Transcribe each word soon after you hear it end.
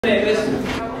Hey, listen,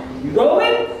 you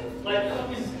going? Like,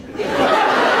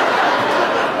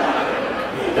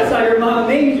 that's how your mama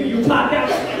made you. You popped out.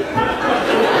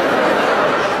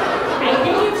 I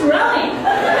think it's right.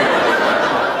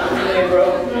 Hey,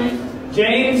 bro.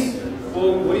 James,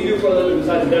 well, what do you do for a living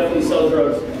besides definitely sell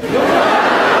drugs?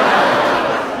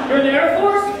 You're in the Air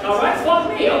Force? Alright, fuck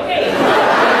me, okay.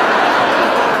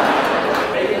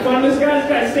 Making fun of this guy? This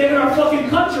guy's saving our fucking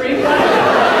country.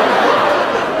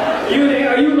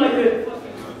 Are you like the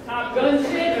Top Gun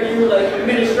shit, or you like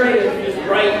administrative, just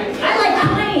right? I like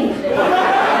planes.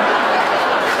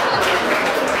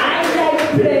 I like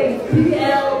planes.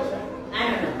 PL. I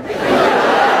don't know.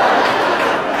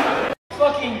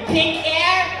 Fucking pink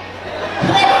air.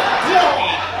 Let's do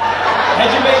it.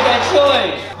 How'd you make that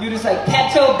choice? You just like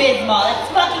Pepto-Bismol. Let's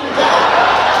fucking go.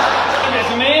 Yes,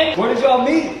 man. Where did y'all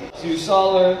meet? So you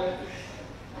saw her.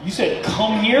 You said,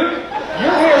 come here?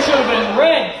 Your hair should have been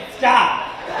red. Stop.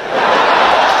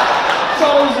 So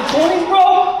it was the 20s,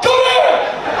 bro? Come here!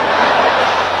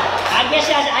 I guess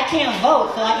I can't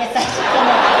vote, so I guess I should come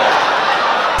up.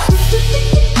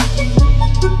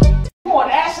 You want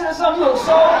acid or something, little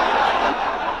soul?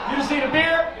 You just need a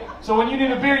beer? So when you need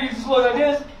a beer, you just look like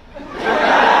this?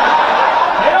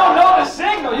 They don't know the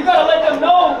signal. You gotta let them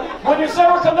know. When your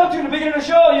server comes up to you in the beginning of the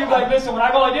show, you're like, listen, when I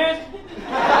go like this,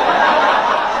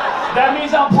 that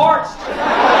means I'm parched.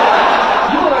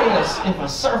 You look like if a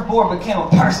surfboard became a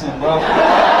person, bro.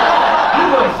 You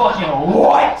look fucking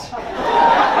what?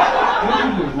 What do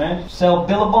you do, man? Sell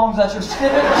Billabongs at your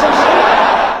Civic or some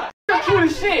shit? You're cute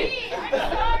as shit.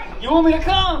 You want me to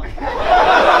come?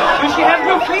 Does she have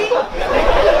good feet?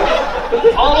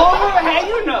 All over? How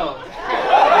you know?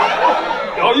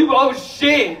 Oh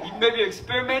shit. You maybe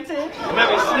experimented?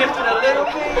 Maybe sniffed it a little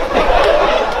bit?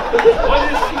 What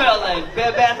does it smell like?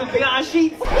 Bed Bath & Beyond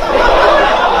sheets?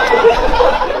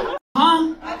 Huh?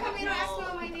 How come you don't ask me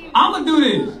what my name is? I'ma do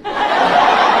this.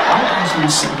 I'm asking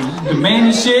shit.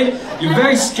 Demanding shit. You're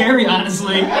very scary,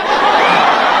 honestly.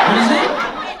 What is it?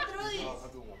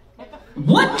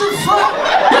 What the fuck?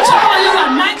 You're talking about you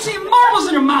got 19 marbles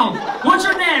in your mouth. What's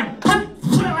your name?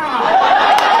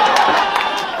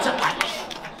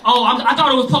 Oh, I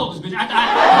thought it was Polish, bitch. My bad.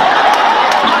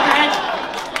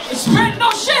 Spit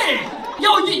no shit.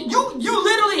 Yo, you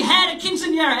literally had a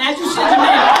quinceañera as you said your name. I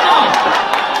know.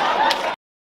 You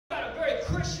got a very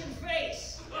Christian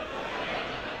face.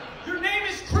 Your name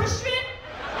is Christian?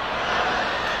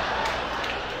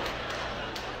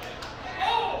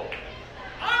 Oh,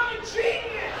 I'm a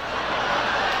genius.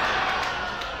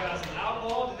 Got some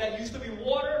alcohol? Did that used to be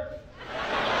water?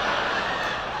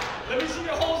 Let me see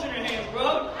your holes in your hands,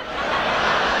 bro.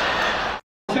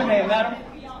 What's your name, madam?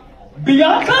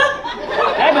 Bianca?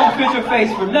 That don't fit your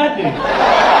face for nothing.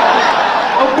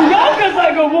 Oh, Bianca's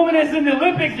like a woman that's in the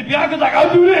Olympics, and Bianca's like,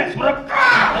 I'll do this. That's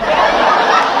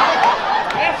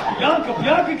Bianca.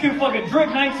 Bianca can fucking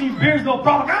drink 19 beers, no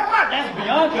problem. That's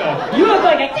Bianca. You look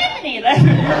like a Tiffany. You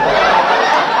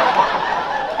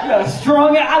got a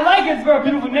strong, I like it. It's a very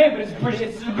beautiful name, but it's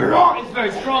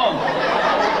very strong.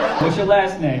 What's your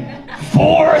last name?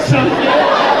 Four or something?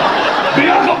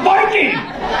 Bianca Viking!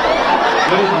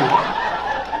 What is it?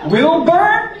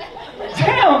 Wilburn?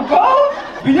 Damn, bro!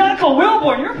 Bianca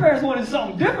Wilburn, your parents wanted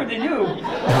something different than you. Your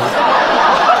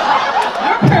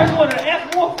parents wanted an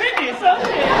F-150 or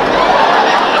something.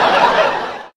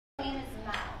 My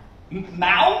name is Mao.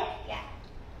 Mao? Yeah.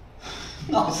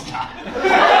 No, stop.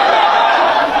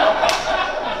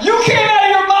 You came out of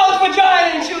your mom's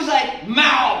vagina and she was like,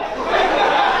 Mao.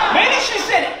 Maybe she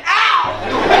said, ow.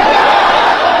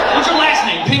 What's your last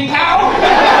name? Ping Pow?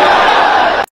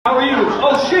 How are you?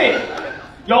 Oh shit.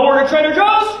 Y'all work at Trader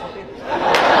Joe's?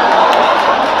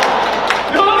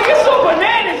 Yo, let me get some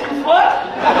bananas, you fuck.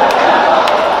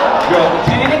 You're a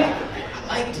mechanic? I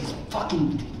like this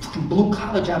fucking blue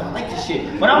collar job. I like this shit.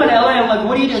 When I'm in LA, I'm like,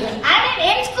 what do you do? I'm an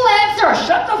influencer.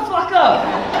 Shut the fuck up.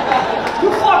 You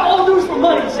fuck old dudes for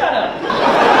money. Shut up.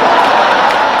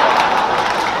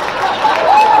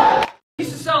 I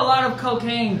used to sell a lot of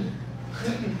cocaine.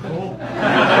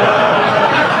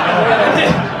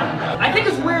 I think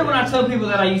it's weird when I tell people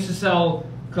that I used to sell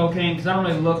cocaine because I don't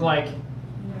really look like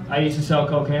I used to sell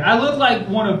cocaine. I look like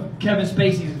one of Kevin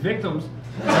Spacey's victims.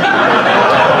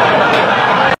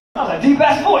 That was a deep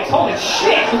ass voice. Holy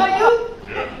shit! Was that you?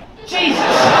 Jesus!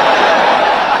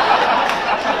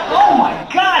 Oh my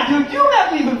god, dude! You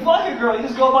never even fuck a girl. You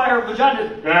just go by her vagina.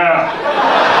 Yeah.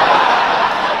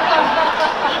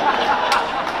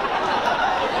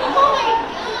 Oh my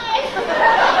god!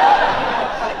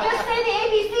 Just say the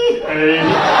ABC. Hey.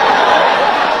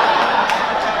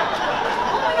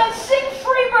 Oh my god, sing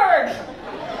Freebird!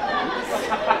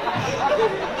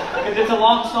 Because it's a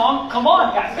long song. Come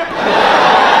on, guys.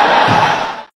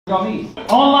 Y'all meet.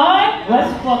 Online?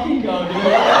 Let's fucking go, dude.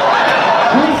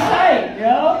 Recite,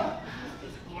 yo.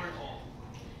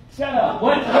 Shut up.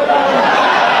 What? You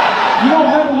don't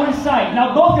remember which site.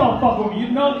 Now both y'all fuck with me.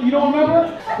 You don't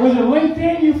remember? Was it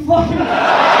LinkedIn? You fucking...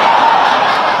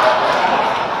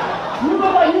 You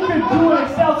look like you could do an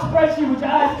Excel spreadsheet with your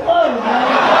eyes closed, man.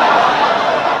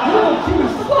 You look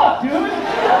cute as fuck, dude.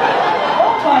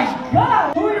 Oh my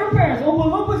god. Who are your parents? Oompa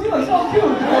Loompas? You look so cute,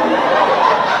 dude.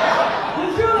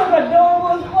 You look adorable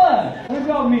as fuck. What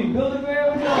y'all mean?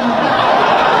 Build-A-Bear? What y'all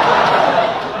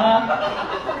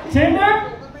mean? Tinder?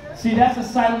 See, that's a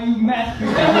site where you match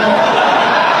people.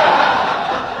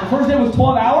 The first day was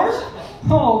 12 hours?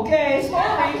 Okay,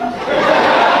 sorry.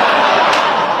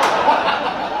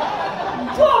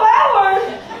 12 hours?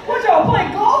 What, y'all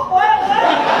play golf? What?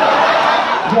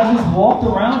 Y'all just walked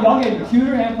around? Y'all get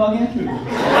cuter and fucking cuter.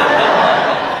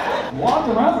 Walked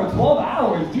around for 12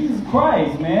 hours? Jesus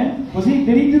Christ, man.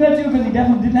 Did he do that too because he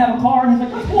definitely didn't have a car and he's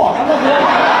like, let's walk. I love that.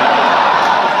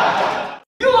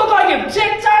 You look like if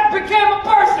TikTok became a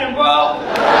person, bro.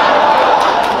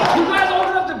 You guys old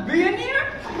enough to be in here?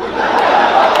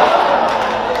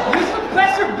 You should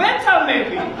pass your bedtime,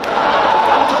 maybe.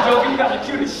 I'm just joking, you guys are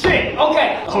cute as shit.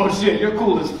 Okay. Oh shit, you're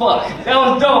cool as fuck. That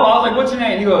was dope. I was like, what's your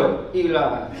name? You go,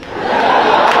 Eli.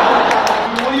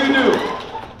 What do?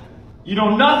 You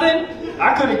know nothing?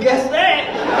 I could have guessed that.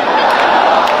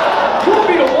 You would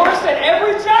be the worst at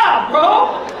every job,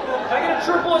 bro. Can I get a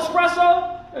triple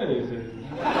espresso? Hey.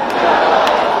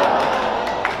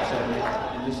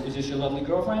 Is this your lovely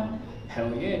girlfriend?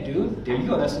 Hell yeah, dude. There you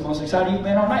go. That's the most excited you've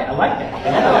been all night. I like that.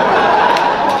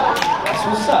 That's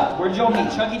what's up. Where'd y'all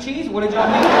meet? Chuck E. Cheese? What did y'all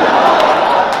meet?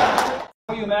 How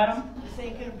are you, madam? This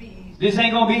ain't gonna be easy. This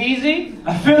ain't gonna be easy?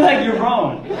 I feel like you're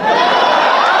wrong.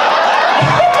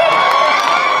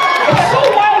 It's so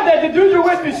wild that the dude you're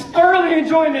with is thoroughly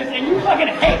enjoying this and you fucking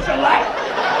hate your life.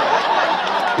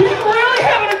 He's really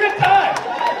having a good time.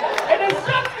 And it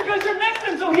sucks because you're next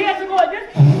to him, so he has to go like this.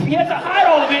 He has to hide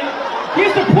all of it. He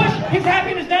has to push his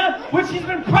happiness down, which he's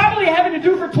been probably having to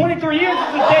do for 23 years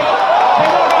since the day they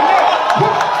walk on there.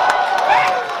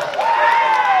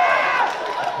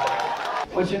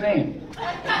 What's your name?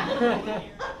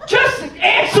 Just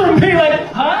answer me like,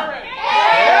 huh?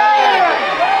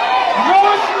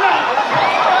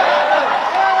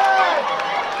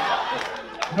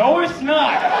 No, it's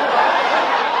not.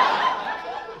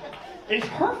 It's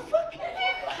her fucking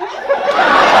name. No,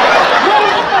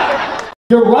 it's not.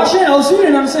 You're Russian? Oh, so you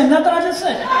didn't understand nothing I just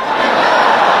said.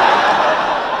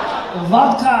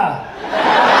 Vodka.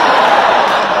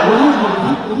 Will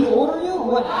he order you or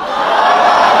what?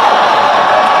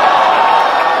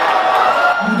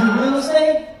 You do real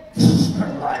estate?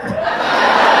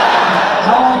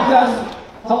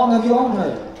 How long have you owned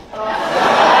her?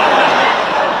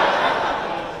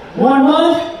 1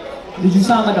 month? Did you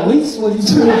sign like a lease? What did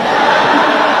you do?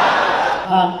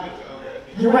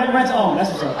 Your rent to own, that's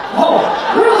what's up. Oh,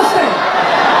 real estate!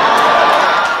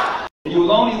 You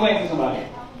alone, you waiting for somebody.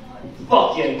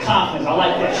 Fuck yeah, confidence, I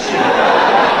like that shit. I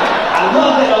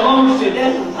love that alone shit,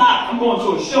 that's hot. I'm going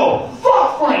to a show.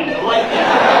 Fuck friends, I like that.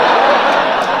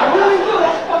 I really do,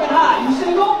 that's fucking hot. You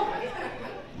single?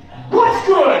 What's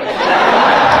good?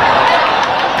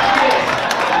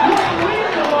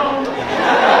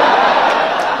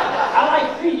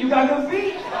 You got good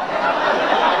feet?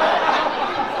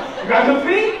 You got good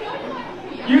feet?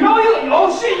 You know you,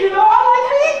 oh shit, you know I like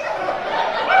feet?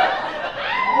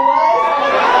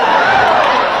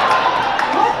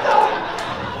 What the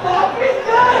fuck is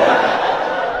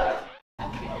that?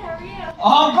 How are you?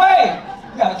 Oh, I'm great.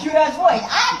 You got a cute ass voice.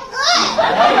 I'm good.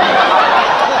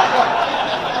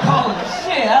 Holy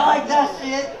shit, I like that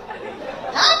shit.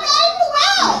 I'm doing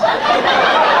well.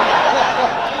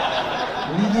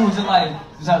 What do you do with your life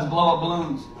besides blow up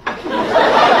balloons?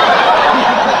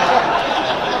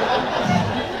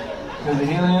 Because of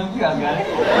helium? You guys got it.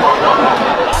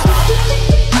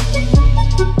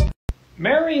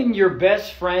 Marrying your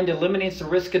best friend eliminates the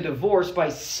risk of divorce by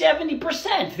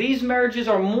 70%. These marriages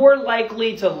are more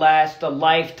likely to last a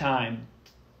lifetime.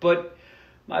 But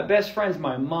my best friend's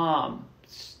my mom.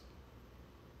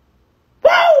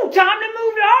 Woo! Time to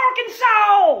move to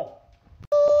Arkansas!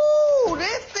 Ooh,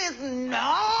 this is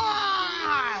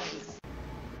nice.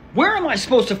 Where am I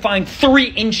supposed to find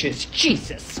 3 inches?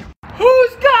 Jesus.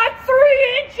 Who's got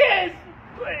 3 inches?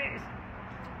 Please.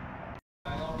 A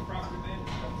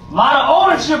lot of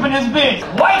ownership in this bitch.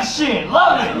 White shit.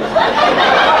 Love it.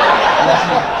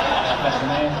 That's your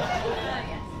name?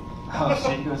 Oh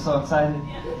shit, you were so excited.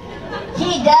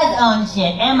 He does own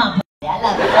shit and my pussy. I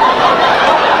love it.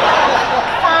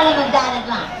 Son of a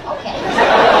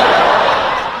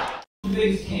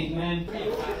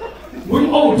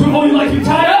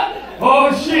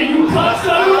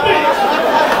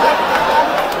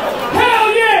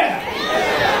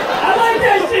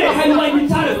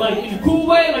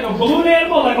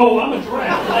oh, I'm a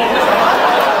giraffe.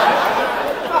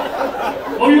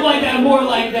 Oh, you like that more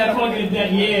like that fucking, that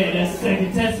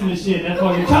Second Testament shit. That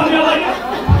fucking, tell me I like that.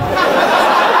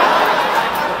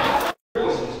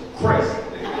 Crazy.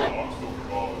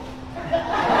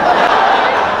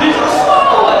 Did you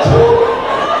swallow a tube?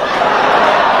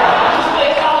 Did you play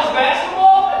college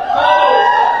basketball? Oh.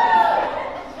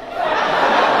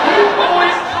 You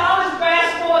boys, college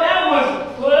basketball, that was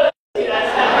pussy.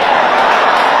 That's not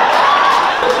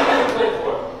what you guys play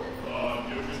for?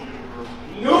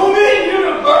 Newman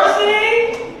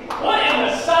University? What in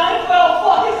the Seinfeld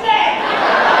fuck is that?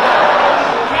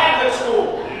 Catholic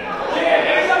school. Yeah,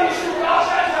 every time you shoot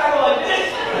outside, I go like this.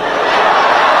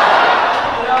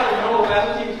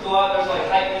 Go out, there's like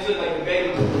hype music, like the baby.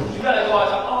 You gotta go out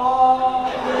and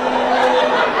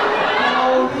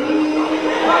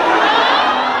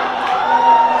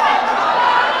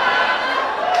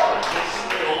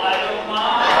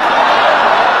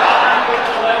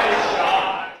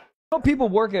oh, people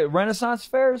work at Renaissance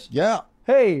fairs? Yeah.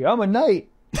 Hey, I'm a knight.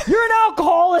 You're an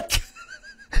alcoholic.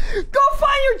 Go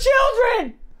find your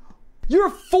children. You're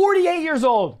 48 years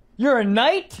old. You're a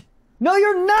knight? No,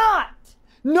 you're not.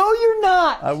 No, you're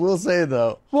not. I will say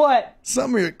though. What?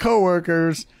 Some of your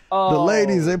coworkers, the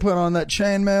ladies, they put on that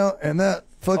chainmail and that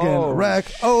fucking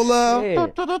rack-ola.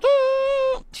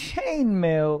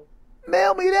 Chainmail?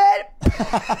 Mail me that.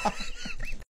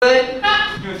 Good.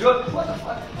 You enjoy it? What the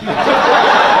fuck?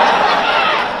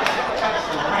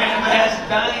 Random ass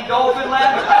dying dolphin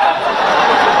laughing.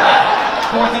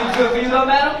 More things good for you though,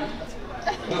 madam?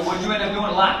 What did you end up doing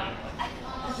a lot?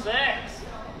 Sex.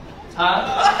 Huh?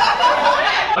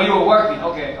 Oh, you were working.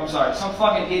 Okay, I'm sorry. Some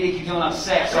fucking idiot keeps doing on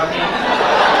sex, so I can't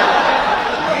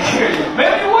hear you.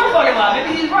 Maybe you were fucking lying.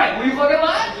 Maybe he's right. Were you fucking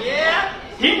lying? Yeah.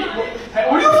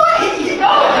 Were you fucking? He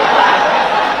knows.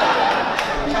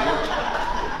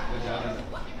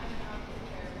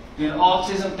 You're an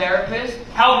autism therapist?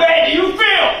 How bad do you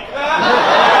feel?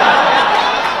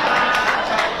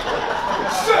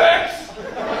 Sex!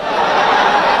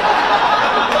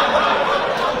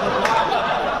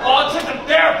 Autism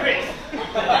therapist!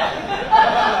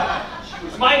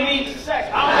 Which might mean sex.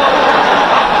 I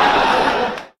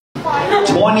don't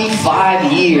know.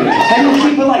 25 years. How do you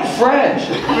keep it like fresh?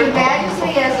 Your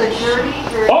Majesty has a dirty.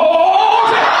 Oh!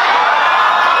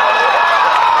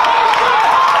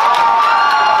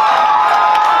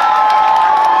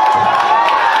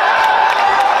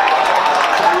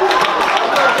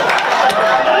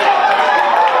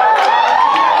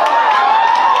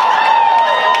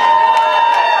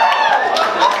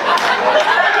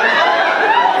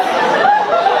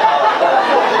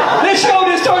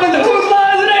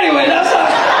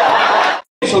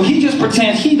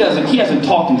 He hasn't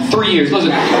talked in 3 years.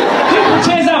 Listen, he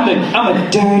pretends I'm a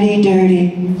dirty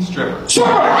stripper.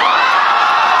 Stripper!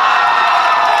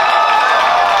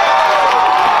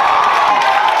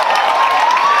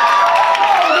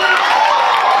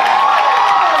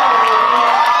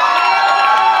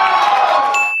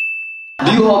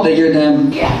 Do you hope that you're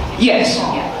them? Yeah. Yes.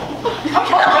 Yeah.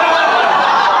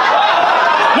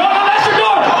 No, that's your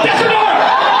daughter! That's your daughter!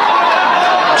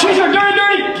 She's your dirty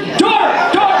daughter!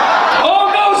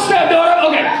 Oh no, stepdaughter!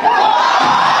 Okay.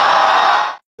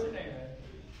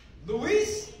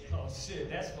 Luis? Oh shit,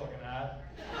 that's fucking hot.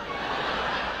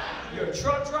 You're a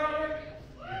truck driver?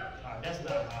 Alright, that's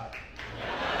not hot.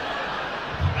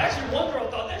 Actually, one girl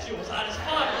thought that shit was hot as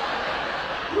fuck.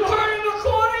 You heard in the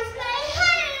corner?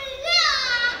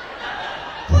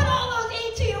 Put all those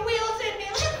 18 wheels in me.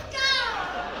 Let's go.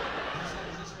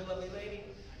 Is this your lovely lady?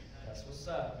 That's what's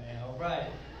up, man. All right.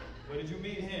 Where did you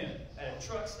meet him? At a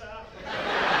truck stop?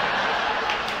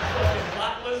 Fucking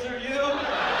lot lizard, you?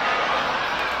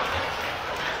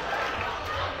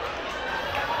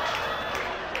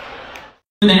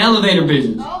 In the elevator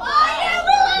business. Oh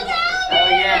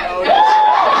yeah,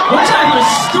 What type of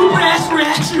stupid ass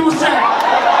reaction was that?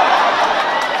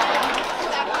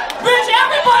 Bitch,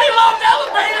 everybody loves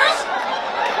elevators!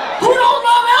 Who don't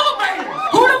love elevators?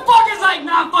 Who the fuck is like,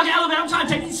 nah, fuck elevator, I'm trying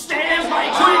to take these stairs right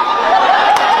quick.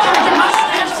 Trying to get my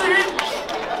steps in.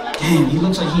 Damn, he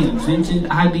looks like he invented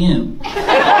IBM.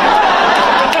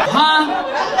 Huh?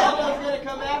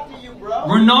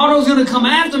 Ronaldo's gonna come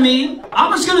after me.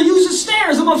 I'm just gonna use the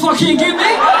stairs. The motherfucker can't get me.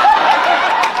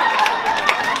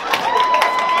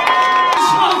 This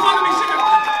motherfucker be sitting.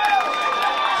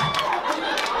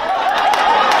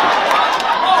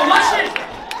 Oh, watch it.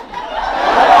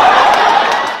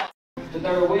 The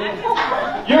third wheel.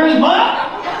 You're his mom?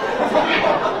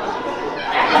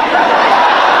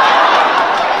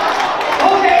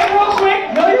 Okay, real quick.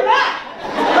 No, you're not.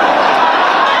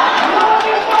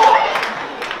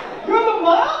 You're the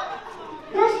mom?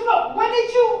 You're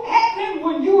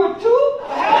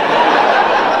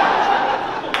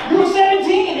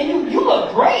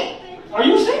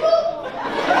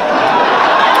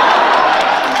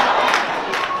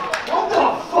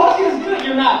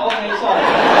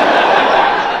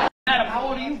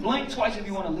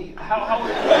you want to leave? How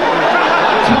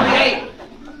 28.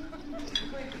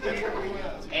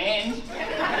 And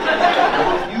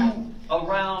were you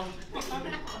around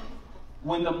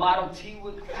when the Model T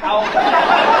was out?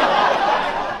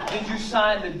 Did you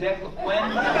sign the deck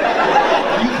when?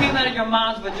 When you came out of your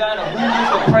mom's vagina, who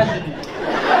was the president?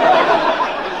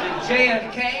 Was it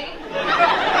JFK?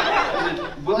 Was it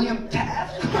William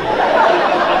Taft?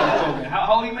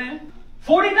 How old are you, man?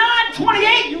 49,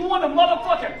 28, you won the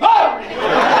motherfucking lottery!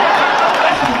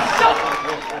 That's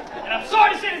insulting! And I'm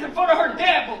sorry to say this in front of her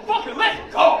dad, but fucking let's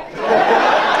go!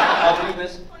 How old are you,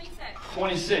 miss?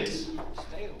 26.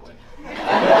 Stay away.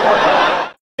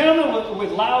 Gentlemen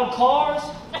with loud cars,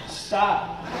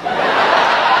 stop.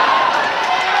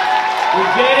 We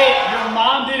get it, your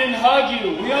mom didn't hug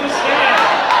you, we understand.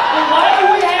 But why do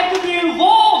we have to be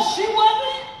involved? She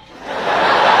wasn't?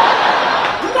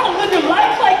 You don't live your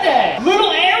life like that.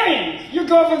 Little errands. Your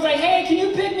girlfriend's like, hey, can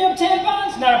you pick me up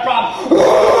tampons? Not a problem.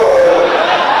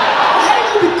 How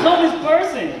did you become this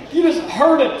person? You just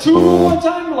heard a tune one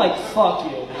time, you're like, fuck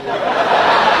you.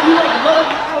 You like love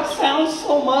how it sounds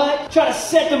so much. Try to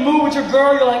set the mood with your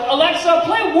girl, you're like, Alexa,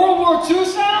 play World War II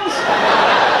sounds.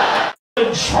 The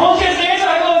drunk ass answer,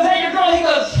 I go, is that your girl? He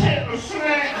goes,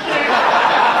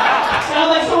 sound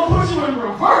like someone puts you in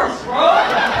reverse, bro.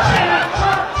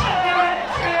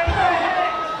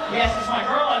 Yes, it's my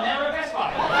girl, I met her at Best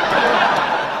Buy.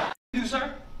 You, sir?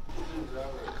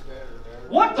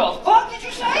 What the fuck did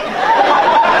you say?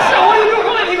 I said, what are you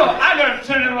doing? He goes, I gotta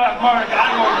turn it off, Mark. I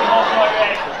go to the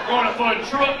motherfucker, going to for the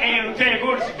truck, and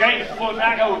go to the gate for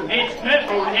I go to Hicks,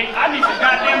 Metro, Hicks. I need some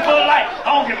goddamn Bud Light.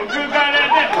 I don't give a good goddamn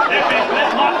thing. That bitch,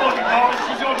 that's my fucking call.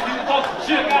 She's going to be the fuck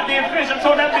shit, goddamn fish. I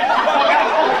told that bitch to fuck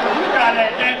out. You got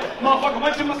that damn motherfucker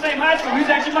went to my same high school. He's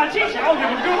actually my teacher. I don't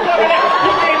give a good fuck of that.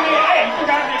 He gave me an A. You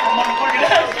got me for motherfucking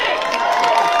that shit.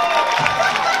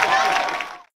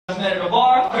 I met at a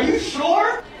bar. Are you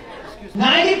sure?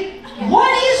 90?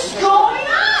 What is going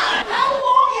on? How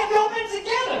long have y'all been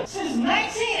together? Since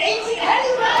 1918? How do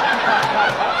you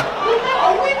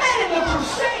know? We met in the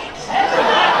Crusades. How do you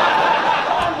know?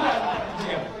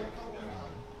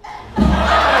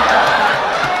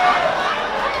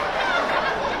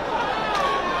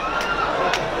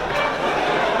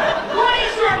 What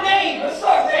is your name? Let's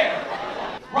start there.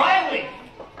 Riley.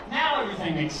 Now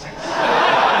everything makes sense.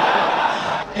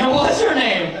 And what's your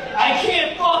name? I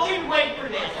can't fucking wait for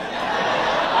this.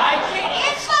 I can't.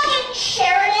 It's fucking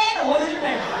Sheridan. What is your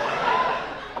name?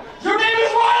 Your name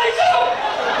is Riley too.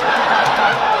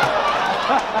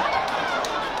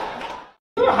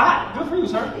 You're hot. Good for you,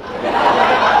 sir.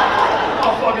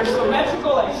 Oh, fucking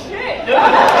symmetrical like shit, dude.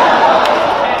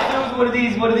 Tattoos. What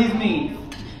do these mean?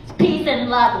 It's peace and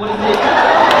love. What is it?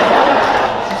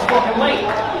 She's fucking late.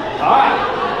 All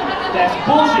right. That's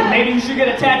bullshit. Maybe you should get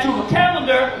a tattoo of a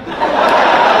calendar.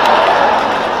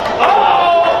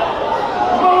 Oh!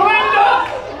 Melinda!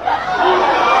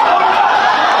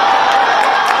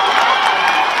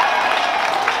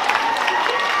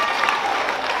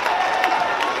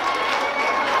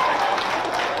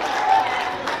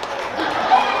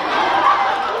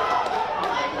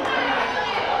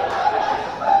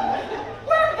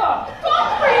 Where the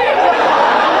fuck are you?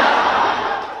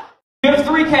 You have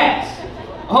 3 cats.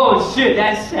 Oh shit,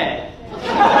 that's sad.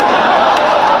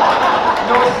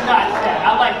 No, it's not sad.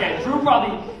 I like that. Drew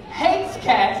probably hates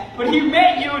cats, but he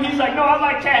met you and he's like, no, I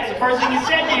like cats. The first thing he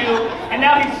said to you, and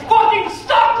now he's fucking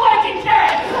stuck liking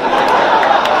cats!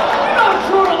 You know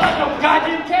Drew don't like no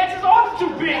goddamn cats. His arms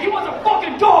too big. He wants a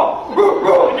fucking dog.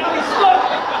 And now he's stuck.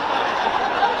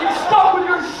 He's stuck with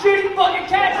your shitty fucking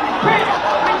cats and he's pissed.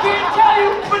 I can't tell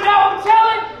you, but now I'm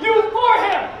telling you for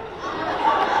him.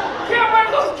 Get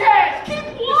rid of those cats.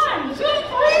 Keep 1, 2, 3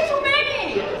 too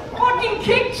many. Fucking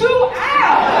kick 2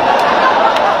 out.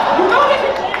 You know they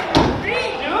can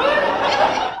beat, dude.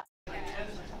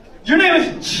 Your name is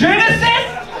Genesis?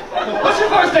 What's your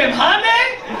first name, Hyundai?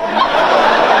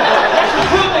 That's your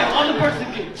real name on the birth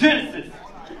certificate, Genesis.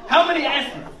 How many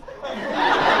S's?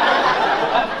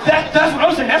 That's what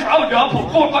I'm saying. That's what I would do. I'll put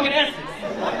 4 fucking S's.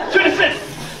 Genesis.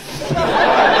 Is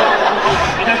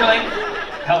that your name?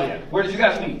 Hell yeah. Where did you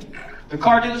guys meet? The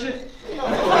car dealership?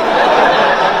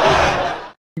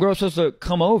 Girl was supposed to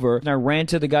come over, and I ran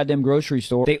to the goddamn grocery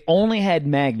store. They only had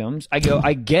Magnums. I go,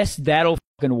 I guess that'll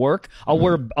fucking work. I'll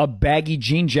wear a baggy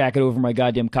jean jacket over my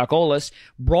goddamn cockolas.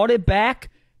 Brought it back,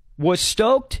 was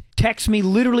stoked, text me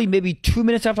literally maybe 2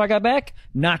 minutes after I got back,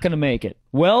 not gonna make it.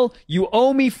 Well, you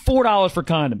owe me $4 for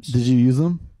condoms. Did you use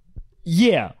them?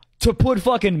 Yeah, to put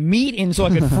fucking meat in so I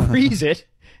could freeze it.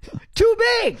 Too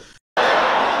big!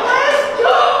 Let's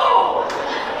go!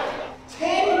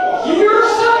 10 years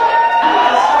ago?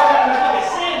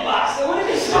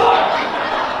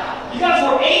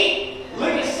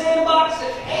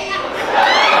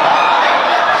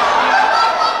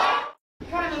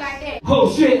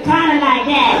 shit, kinda like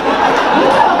that. You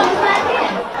talk just like this.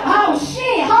 Oh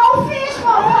shit, whole fish,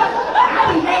 motherfucker.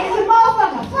 I be late as a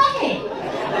motherfucker, fuck it.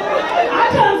 I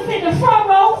come sit in the front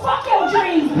row, fuck your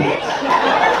dreams, bitch.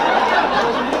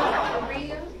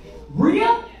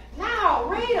 Rita? No,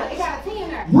 Rita. It got a T in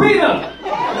there. Rita!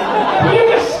 Well, you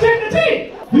just stick the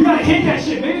T. You gotta hit that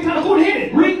shit, baby. Tell who to hit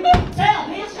it. Rita. Tell,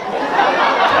 bitch. That's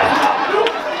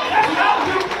what I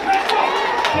would do. Let's go.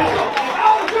 Let's go.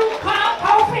 I would do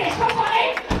whole fish. Come on,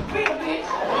 eh? Rita, bitch.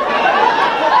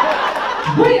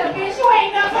 Rita, bitch, you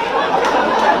ain't nothing.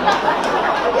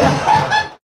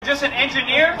 Just an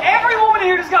engineer? Every woman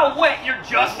here just got wet. You're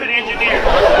just an engineer.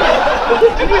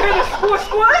 Did you hear the squish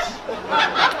squish?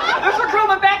 There's a girl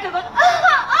in the back of the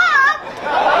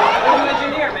You're an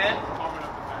engineer, man.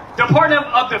 Department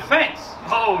of Defense.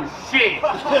 Oh shit.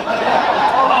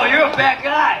 Oh, you're a bad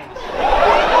guy.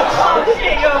 Oh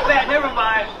shit, you're a bad. Never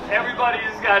mind. Everybody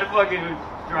just got to fucking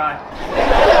dry.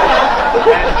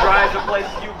 As dry as the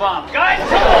places you bomb. Guys,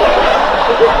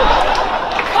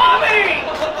 comedy.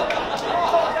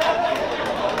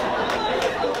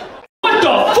 What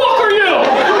the fuck are you?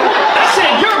 I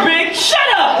said you're big. Shut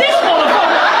up, this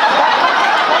motherfucker.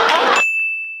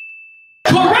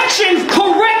 Corrections,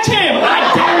 correct him. I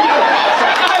dare you.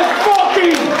 I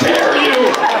fucking dare you.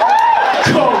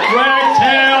 Correct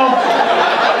him.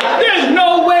 There's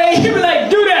no way he'd be like,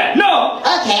 do that. No.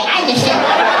 Okay, I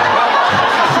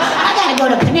gotta go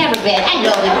to Panera Bread. I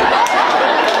know it.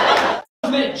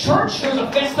 At church, there's a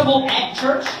festival at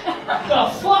church. The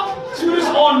fuck? Judas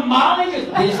on Molly?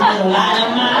 This is a lot of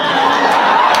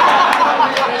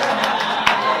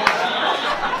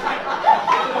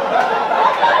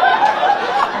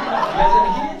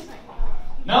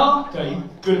No? So you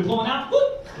good at pulling out?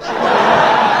 Whoop. You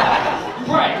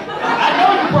pray. I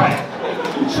know you pray.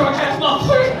 You church ass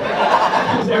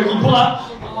motherfucker. There you pull out.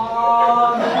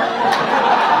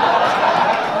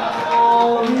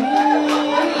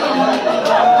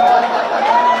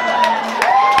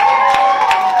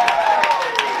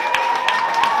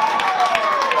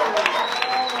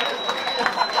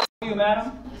 You, madam?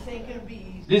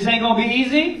 This ain't gonna be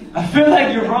easy. I feel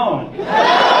like you're wrong. It's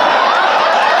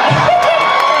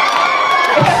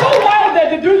so wild that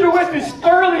the dude you're with is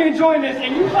thoroughly enjoying this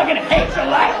and you fucking hate your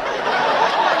life.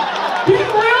 He's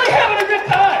really having a good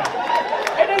time.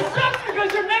 And it sucks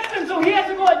because you're next to him, so he has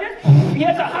to go like this. He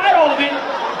has to hide all of it.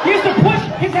 He has to push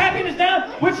his happiness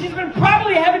down, which he's been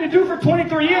probably having to do for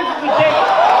 23 years since the day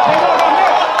they walk on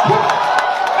there.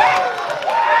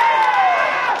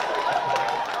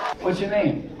 What's your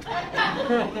name?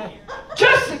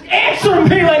 Just answer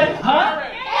me like, huh?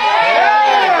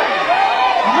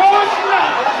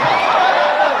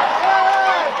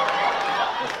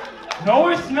 No,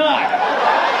 it's not.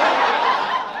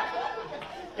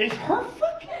 It's her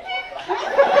fucking name.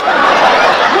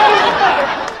 No, it's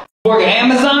not. Work at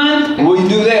Amazon? What do you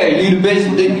do there? You the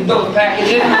business, you build the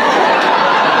packages?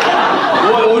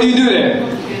 What do you do there?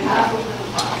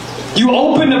 You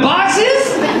open the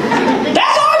boxes?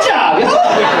 That's our job, yo.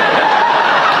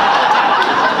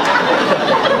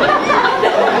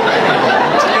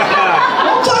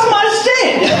 Don't talk my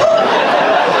shit.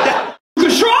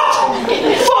 Construct?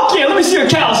 Fuck yeah, let me see your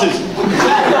calluses.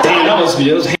 Damn, those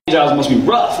hand jobs must be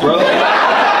rough, bro. The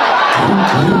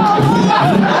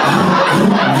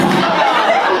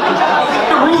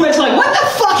roommate's like, what the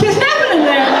fuck is happening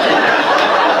there?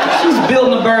 She's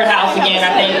building a birdhouse again,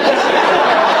 I think.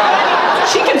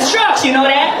 She constructs, you know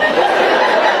that?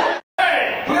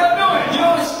 Hey, what y'all doing? You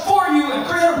know, it's for you and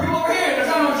 300 people over here. There's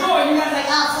not no joy. You guys like,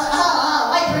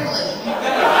 white privilege. You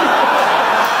guys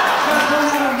learn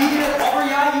how to read it over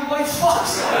y'all, you white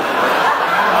fucks.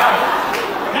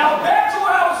 Now back to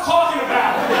what I was talking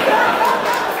about.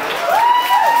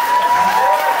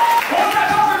 What was I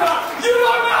talking about? You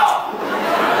don't know!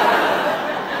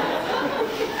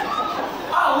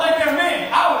 I'll let them in.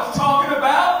 I was talking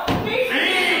about me.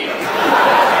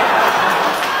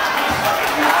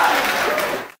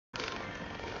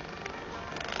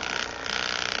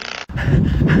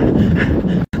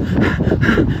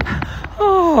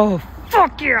 Oh,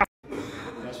 fuck yeah!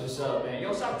 That's what's up, man.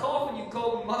 Yo, stop coughing, you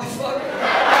cold motherfucker.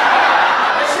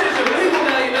 That shit is illegal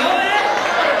now, you know that?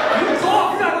 You can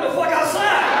cough, you're not gonna fuck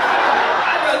outside.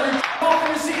 I'd rather you cough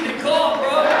in the seat than cough,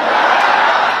 bro.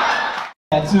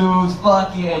 Tattoos, fuck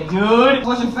yeah, dude.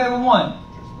 What's your favorite one?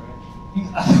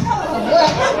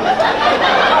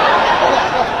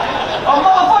 A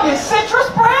motherfucking citrus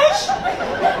branch?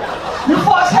 You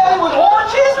fucks heavy with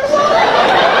oranges or something?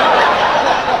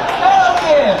 Hell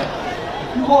yeah!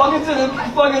 You walk into the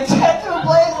fucking tattoo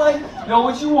place like, yo,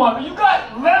 what you want? You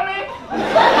got lemon?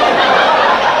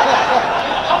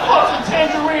 I'll fuck some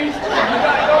tangerines. You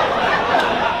got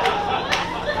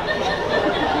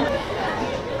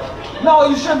No,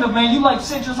 you shouldn't have, man. You like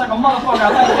citrus like a motherfucker.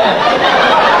 I like that.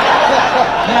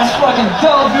 That's fucking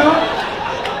dope, dude.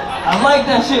 I like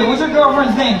that shit. What's your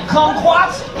girlfriend's name?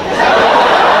 Kumquats?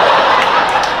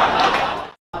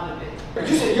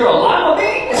 You said you're a lima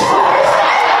bean?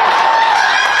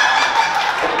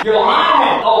 You're a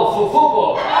lineman. Oh, for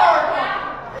football.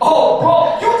 Oh,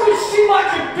 bro, you could see my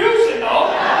confusion,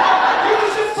 though. You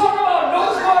was just talking about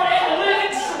nose guard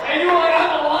analytics, and you were like,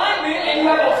 I'm a lineman, and you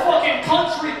have a fucking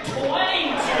country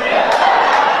twang to it.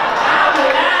 I'm a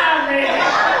lineman.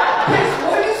 Bitch,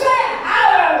 what you say?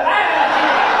 I'm a lineman.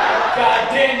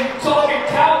 Goddamn, you talking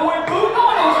cowboy boot? No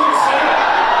one knows what you're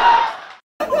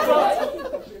saying.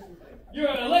 You're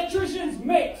an electrician's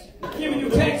mate, giving you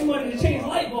tax money to change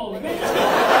light bulbs, man.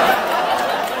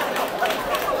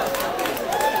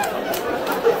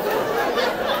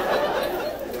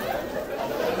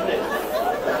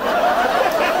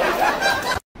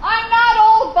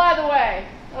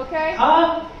 Okay?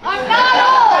 Huh? I'm not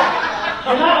old!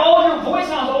 You're not old, your voice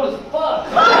sounds old as fuck.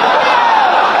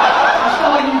 I feel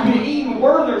like you've been eating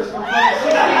Werther's for fucking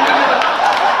 16 years.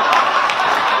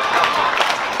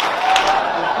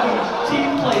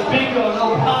 Team play bingo, no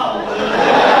problem.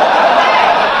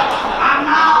 I'm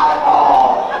not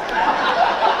old.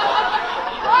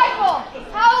 Michael,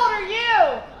 how old are you?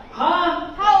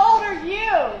 Huh? How old are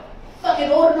you? Fucking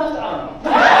old enough to, I don't know.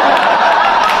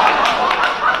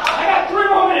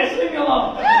 Leave me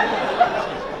alone.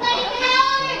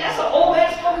 That's an old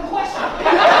ass fucking question.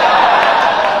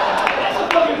 That's a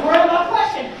fucking grandma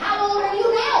question. How old are you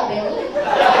now, Billy?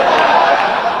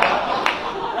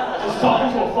 Just talking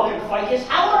to a fucking ficus.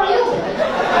 How old are you?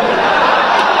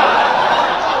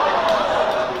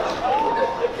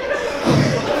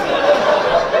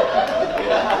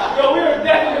 Yo, we are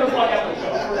definitely gonna fuck out the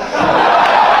show.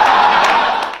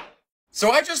 So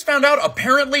I just found out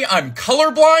apparently I'm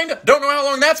colorblind. Don't know how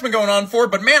long that's been going on for,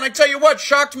 but man, I tell you what,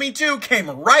 shocked me too, came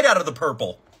right out of the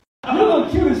purple. You look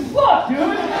cute as fuck, dude.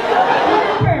 Look at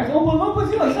your parents. Look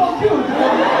what you look so cute, dude.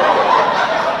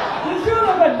 You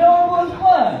look adorable as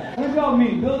fuck. What y'all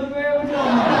mean? Build a bear? What y'all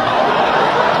mean?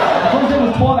 The first day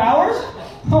was 12 hours?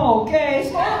 Okay,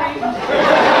 sorry.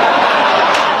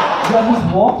 Y'all just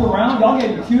walked around. Y'all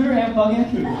getting cuter and fucking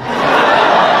cuter.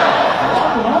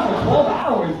 Walked around for 12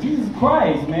 hours. Jesus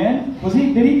Christ, man.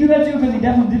 Did he do that too? Because he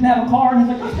definitely didn't have a car and he's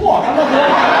like, let's walk. I love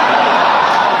that.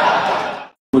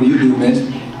 What do you do, miss?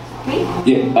 Me?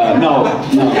 Yeah, no.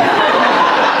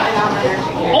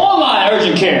 Online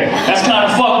urgent care. That's kind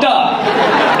of fucked up. I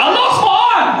lost my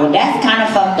arm. Well, that's kind of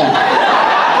fucked up.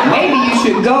 Maybe you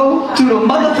should go to the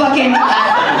motherfucking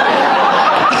hospital.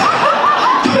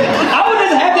 I would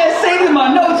just have that saved in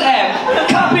my notes app.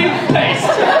 Copy, paste.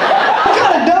 What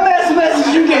kind of dumbass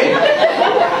message you get?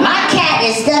 My cat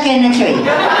is stuck in the tree.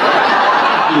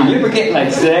 You ever get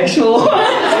like sexual?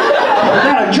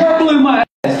 Got a jerk blew my ass.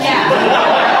 Yeah.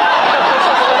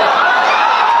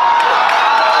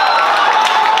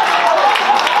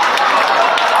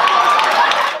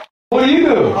 What do?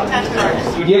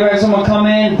 You ever have someone come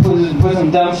in and put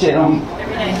some dumb shit on?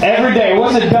 Every day.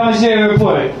 What's the dumbest shit you ever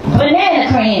put? Banana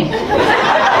cream.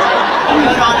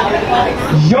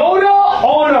 Yoda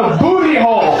on a booty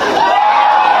hole.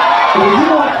 Was you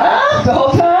like, the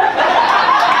whole time?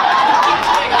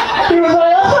 He was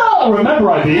like, oh,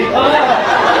 remember I beat. Did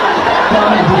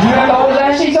you have to hold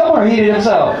that shit somewhere or he did it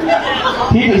himself?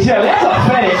 He did, yeah, that's a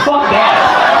fetish. Fuck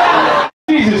that.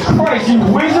 Jesus Christ, you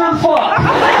wizard fuck.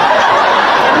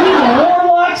 You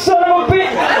warlock son of a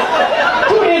bitch.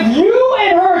 Dude, if you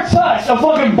and her touched a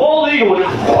fucking bald eagle would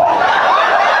have...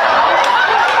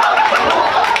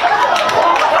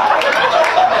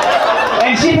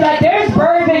 And she'd be like, there's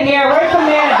birds in here, where's the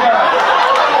manager?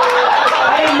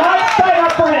 I did not sign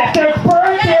up for that. There's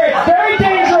birds here, it's very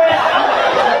dangerous.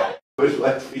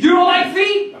 You don't like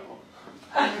feet?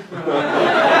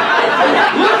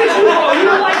 Look at you, oh, you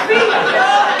don't like feet?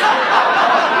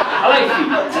 I like feet,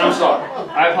 and I'm sorry.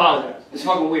 I apologize. It's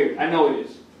fucking weird. I know it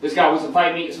is. This guy wants to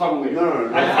fight me, it's fucking weird. No. I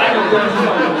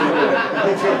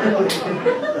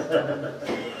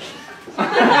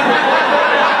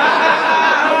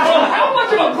know how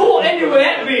much of a cool ending would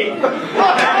that be? The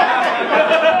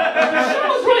show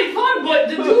was really fun, but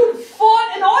the dude fought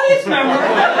an audience member.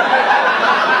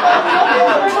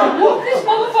 Whooped this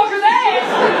motherfucker's ass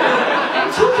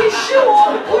and took his shoe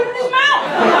off and put it in his mouth.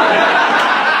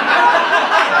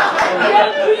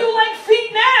 Yeah, do you like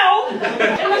feet now?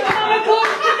 And the comic goes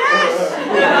to this.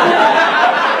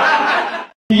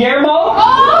 Guillermo?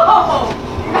 Oh!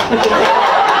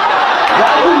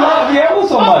 Why do you love Guillermo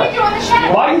so much?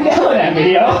 Why are you yelling at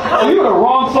me, yo? You were the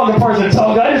wrong fucking person to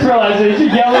talk. I just realized that you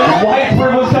yelling, white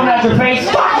privilege coming out your face.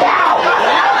 Fuck out!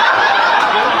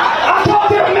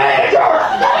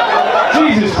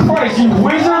 you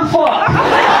wizard fuck.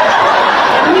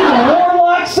 You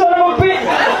warlock son of a bitch.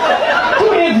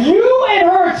 Dude, if you and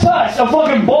her touch, a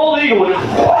fucking bald eagle would have...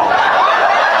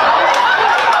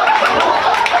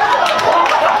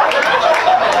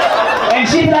 And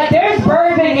she'd be like, there's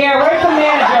birds in here. Where's the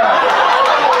manager?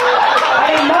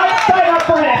 I did not sign up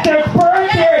for that. There's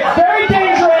birds here. It's very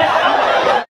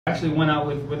dangerous. Actually went out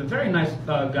with a very nice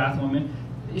goth woman.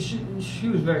 She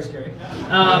was very scary.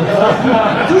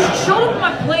 Dude, she showed up at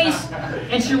my place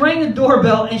and she rang the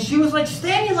doorbell and she was like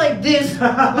standing like this with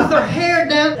her hair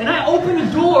down. And I opened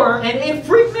the door and it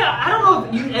freaked me out. I don't know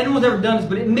if anyone's ever done this,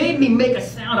 but it made me make a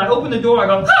sound. I opened the door, I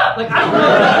go, ah! Like, I don't know.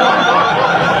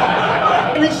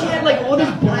 And then she had like all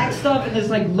this black stuff and this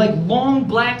like long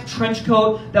black trench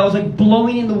coat that was like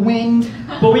blowing in the wind.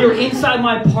 But we were inside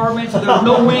my apartment, so there was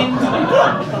no wind.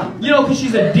 You know, because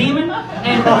she's a demon.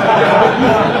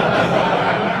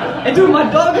 And dude, my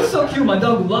dog is so cute. My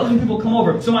dog loves when people come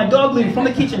over. So my dog lady from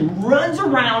the kitchen runs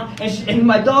around and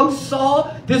my dog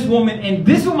saw this woman and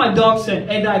this is what my dog said,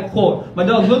 and I quote. My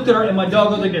dog looked at her and my dog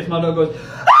goes like this. My dog goes,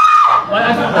 ah!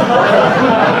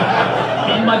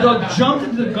 And my dog jumped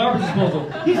into the garbage disposal.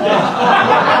 He's dead.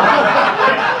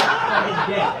 He's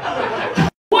dead.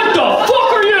 What the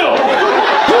fuck are you?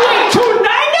 You ain't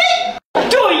 290?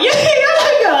 Dude, you're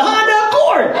like a Honda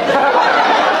Accord.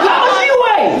 How much do you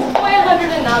weigh? I weigh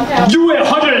 109 pounds. You weigh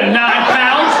 109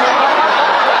 pounds?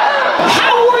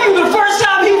 How were you the first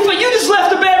time you just left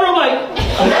the bedroom like...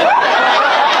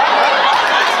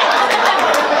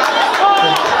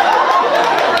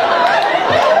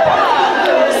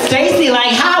 Stacy,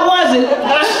 like, how was it?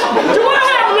 Do I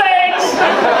have legs?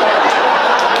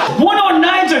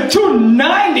 109 to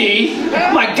 290?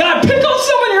 Oh my God, pick up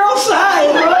some of your own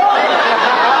size, bro.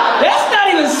 That's not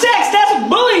even sex, that's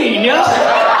bullying, yo.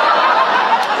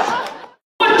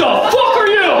 What the fuck are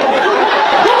you?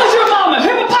 What was your mom, a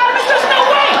hippopotamus? There's no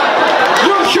way.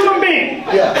 You're a human being.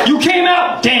 Yeah. You came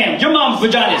out, damn, your mom's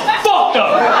vagina is fucked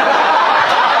up.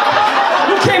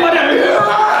 You came out there,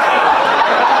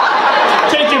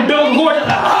 taking Bill Gordon.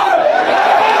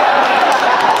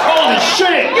 Holy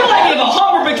shit! You're like if a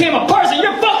Hummer became a